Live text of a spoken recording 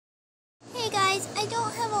I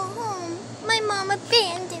don't have a home. My mom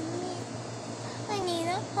abandoned me. I need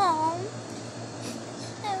a home.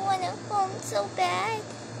 I want a home so bad.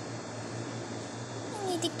 I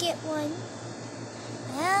need to get one.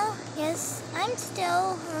 Well, yes, I'm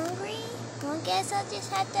still hungry. Well, I guess I'll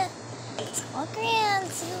just have to walk around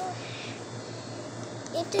see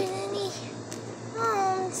if there's any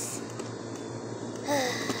homes.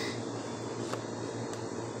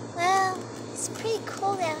 Well, it's pretty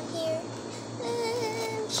cold out here.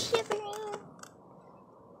 I'm shivering.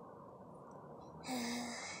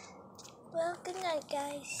 Well, good night,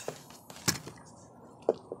 guys.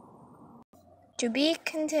 To be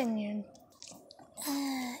continued.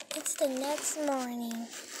 It's the next morning.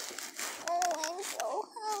 Oh, I'm so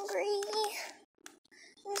hungry.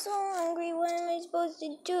 I'm so hungry. What am I supposed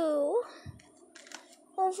to do?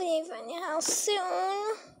 Hopefully I find a house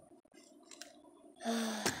soon.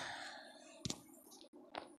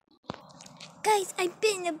 Guys, I've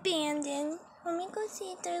been abandoned. Let me go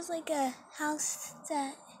see if there's like a house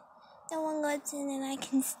that no one lives in and I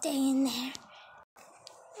can stay in there.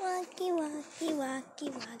 Walkie, walkie,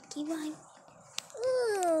 walkie, walkie, walkie.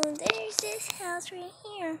 Ooh, there's this house right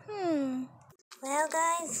here. Well,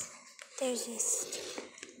 guys, there's this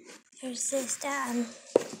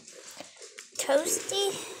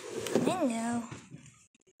toasty window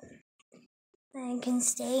that I can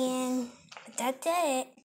stay in, but that's it.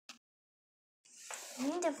 I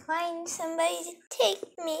need to find somebody to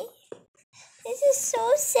take me. This is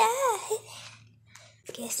so sad.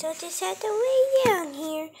 Guess I'll just have to lay down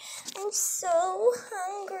here. I'm so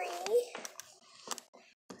hungry.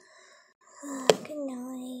 Good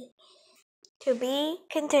night. To be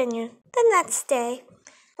continued. The next day,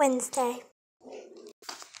 Wednesday.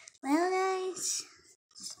 Well, guys,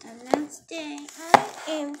 it's the next day. I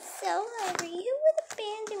am so hungry. Who would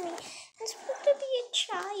abandon me? I'm supposed to be a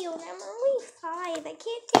child. I'm only 5. I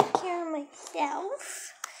can't take care of myself.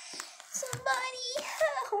 Somebody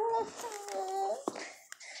help.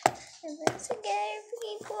 And once again,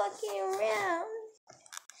 keep walking around.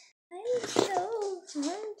 I'm so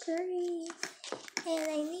hungry. And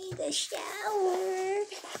I need a shower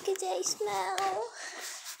because I smell.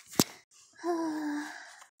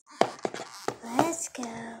 Let's go. I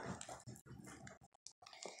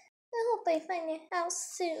hope I find a house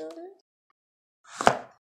soon.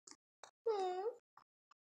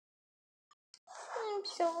 I'm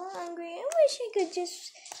so hungry. I wish I could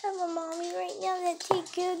just have a mommy right now that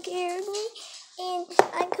take good care of me and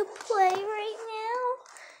I could play right now.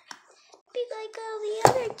 Be like all the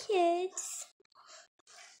other kids.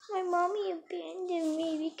 My mommy abandoned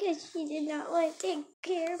me because she did not want to take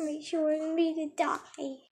care of me. She wanted me to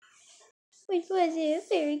die. Which wasn't a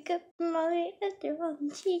very good mother after all.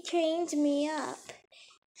 She trained me up.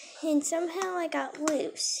 And somehow I got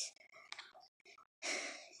loose.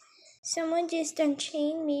 Someone just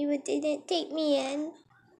unchained me but didn't take me in.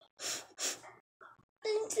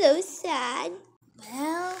 I'm so sad.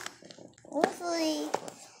 Well, hopefully.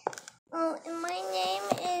 Oh, and my name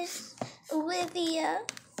is Olivia.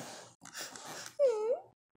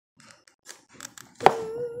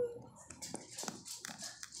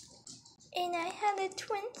 And I had a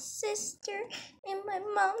twin sister, and my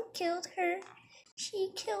mom killed her.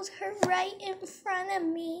 She killed her right in front of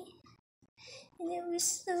me. And it was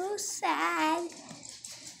so sad.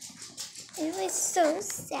 It was so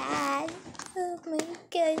sad. Oh my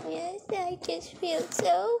goodness, I just feel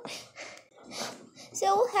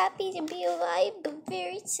so happy to be alive, but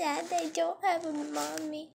very sad that I don't have a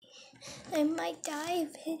mommy. I might die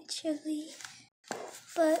eventually.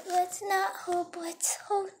 But let's not hope, let's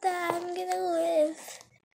hope that I'm gonna live.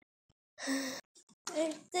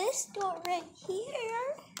 There's this door right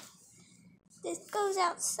here. This goes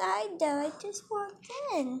outside though, I just walked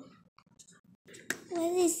in.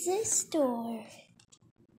 What is this door?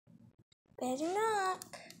 Better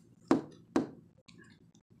knock.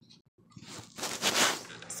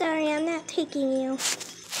 Sorry, I'm not taking you.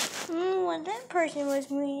 Well, that person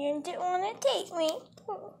was mean and didn't want to take me.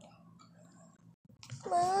 Well,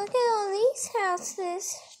 look at all these houses.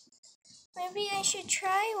 Maybe I should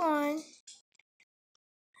try one.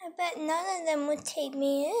 I bet none of them would take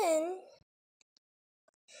me in.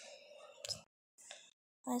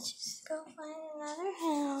 Let's just go find another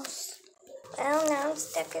house. Well, now I'm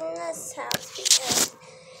stuck in this house because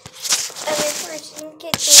other person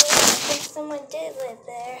kicked me out, but someone did live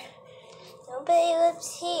there. Nobody lives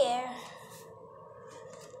here.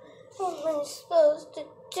 What am I supposed to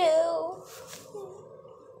do?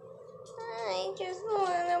 I just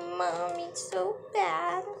want a mommy so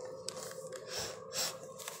bad.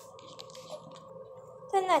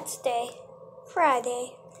 The next day,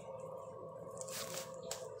 Friday.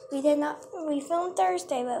 We filmed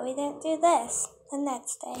Thursday, but we didn't do this the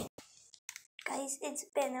next day. Guys, it's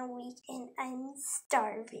been a week and I'm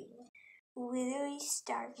starving. Literally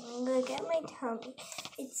starving. Look at my tummy.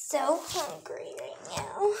 It's so hungry right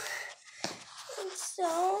now. It's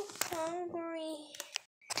so hungry.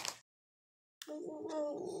 I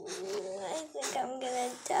think I'm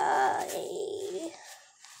gonna die.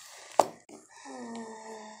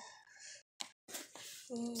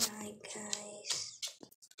 Alright, guys.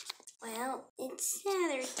 Well, it's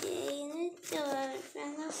Saturday and I still haven't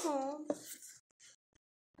found a home.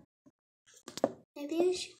 Maybe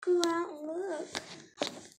I should go out and look.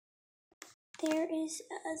 There is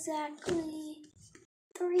exactly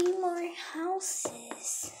 3 more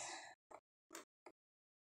houses.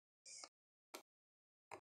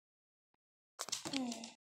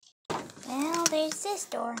 Well, there's this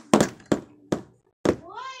door.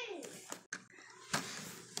 What?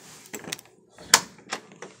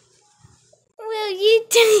 Will you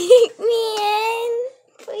take me in,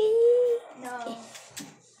 please? No.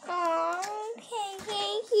 Oh, okay,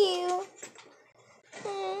 thank you.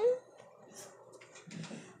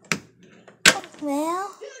 Well,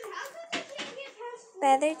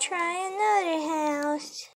 better try another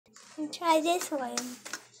house. And try this one.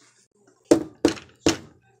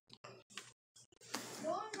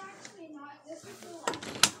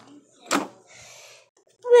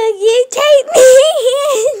 Will you take me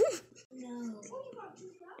in? No.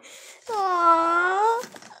 Aww.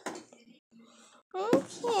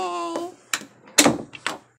 Okay.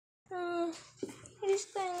 Who's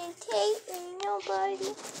gonna take me? Nobody.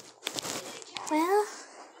 Well,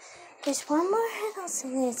 there's one more house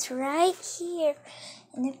and it's right here.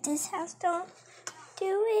 And if this house don't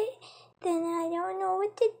do it, then I don't know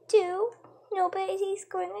what to do. Nobody's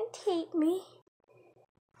gonna take me.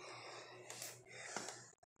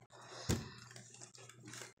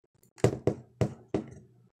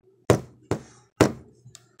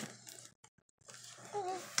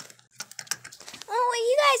 Oh, what are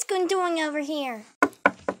you guys doing over here?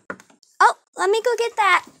 Oh, let me go get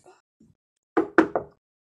that.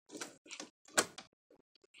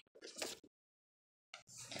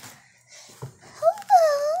 Hello.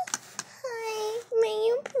 Hi. May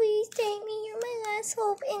you please take me? You're my last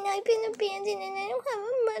hope, and I've been abandoned, and I don't have a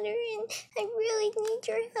mother, and I really need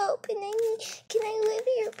your help, and can I live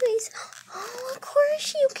here, please? Oh, of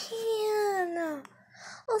course you can.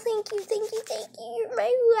 Oh, thank you, thank you, thank you. You're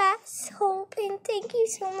my last hope, and thank you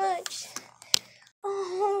so much.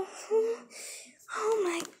 Oh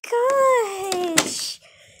my gosh.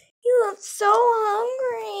 You look so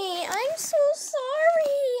hungry. I'm so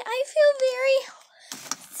sorry. I feel very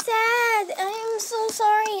sad. I am so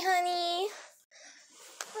sorry, honey.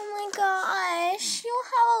 Oh my gosh. You'll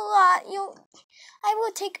have a lot. I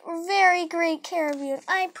will take very great care of you.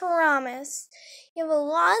 I promise. You have a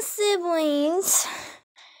lot of siblings.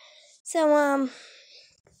 So,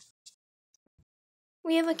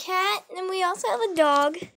 we have a cat and we also have a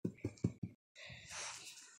dog.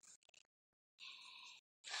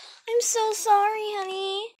 I'm so sorry,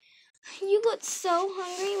 honey. You look so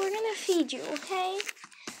hungry. We're gonna feed you, okay?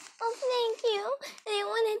 Oh, thank you. I didn't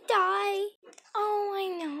want to die. Oh, I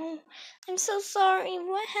know. I'm so sorry.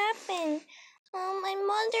 What happened? My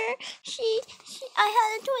mother, I had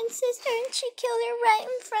a twin sister and she killed her right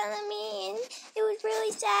in front of me and it was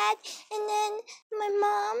really sad. And then my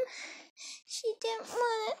mom, she didn't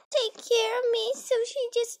want to take care of me, so she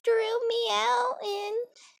just drilled me out and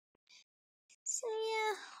so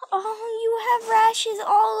yeah. Oh, you have rashes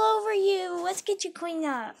all over you. Let's get you cleaned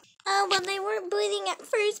up. Oh, well, they weren't bleeding at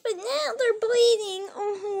first, but now they're bleeding.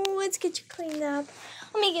 Oh, let's get you cleaned up.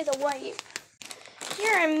 Let me get a wipe.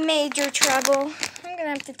 You're in major trouble. I'm going to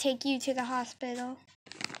have to take you to the hospital.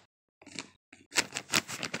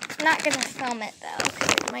 I'm not going to film it, though,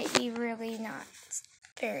 because it might be really not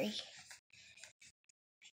very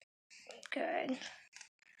good.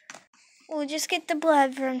 We'll just get the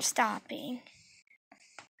blood from stopping.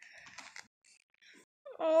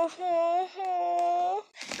 Oh,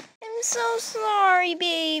 I'm so sorry,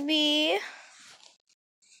 baby.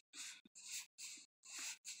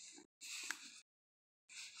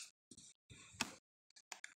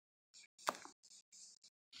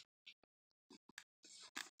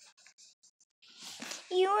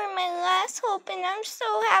 You were my last hope, and I'm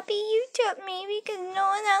so happy you took me because no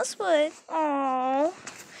one else would. Oh,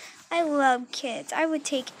 I love kids. I would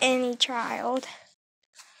take any child.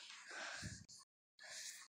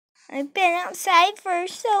 I've been outside for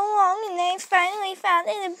so long, and I finally found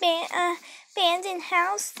an abandoned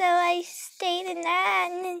house, so I stayed in that,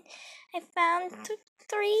 and then I found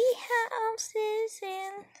 3 houses,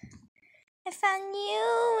 and I found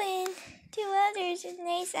you and 2 others, and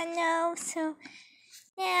they said no, so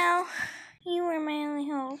now you were my only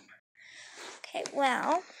hope. Okay,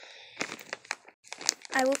 well,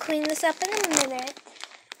 I will clean this up in a minute,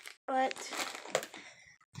 but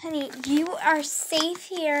honey, you are safe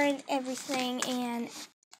here and everything, and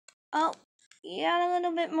oh, you got a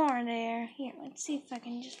little bit more there. Here, let's see if I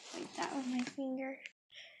can just wipe that with my finger.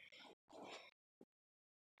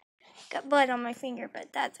 Got blood on my finger,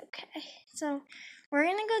 but that's okay. So, we're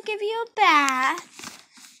gonna go give you a bath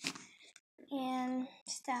and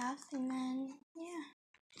stuff, and then, yeah.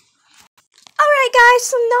 Alright guys,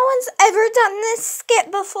 so no one's ever done this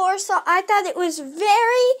skit before, so I thought it was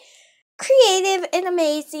very creative and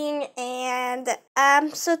amazing, and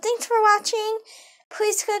so thanks for watching.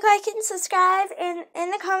 Please click like and subscribe, and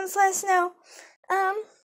in the comments let us know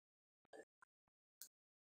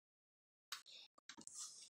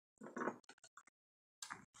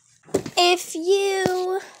if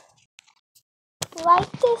you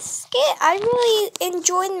like this skit. I really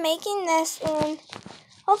enjoyed making this, and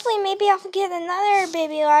hopefully maybe I'll get another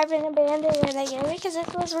Baby Alive and Abandoned where they get it, because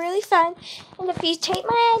it was really fun. And if you take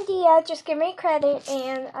my idea, just give me credit.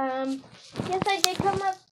 And yes, I did come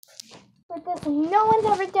up with this. No one's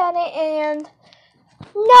ever done it, and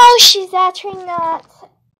no, she's actually not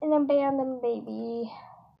an abandoned baby.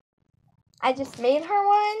 I just made her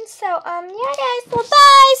one. So yeah guys, bye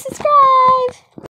bye, subscribe.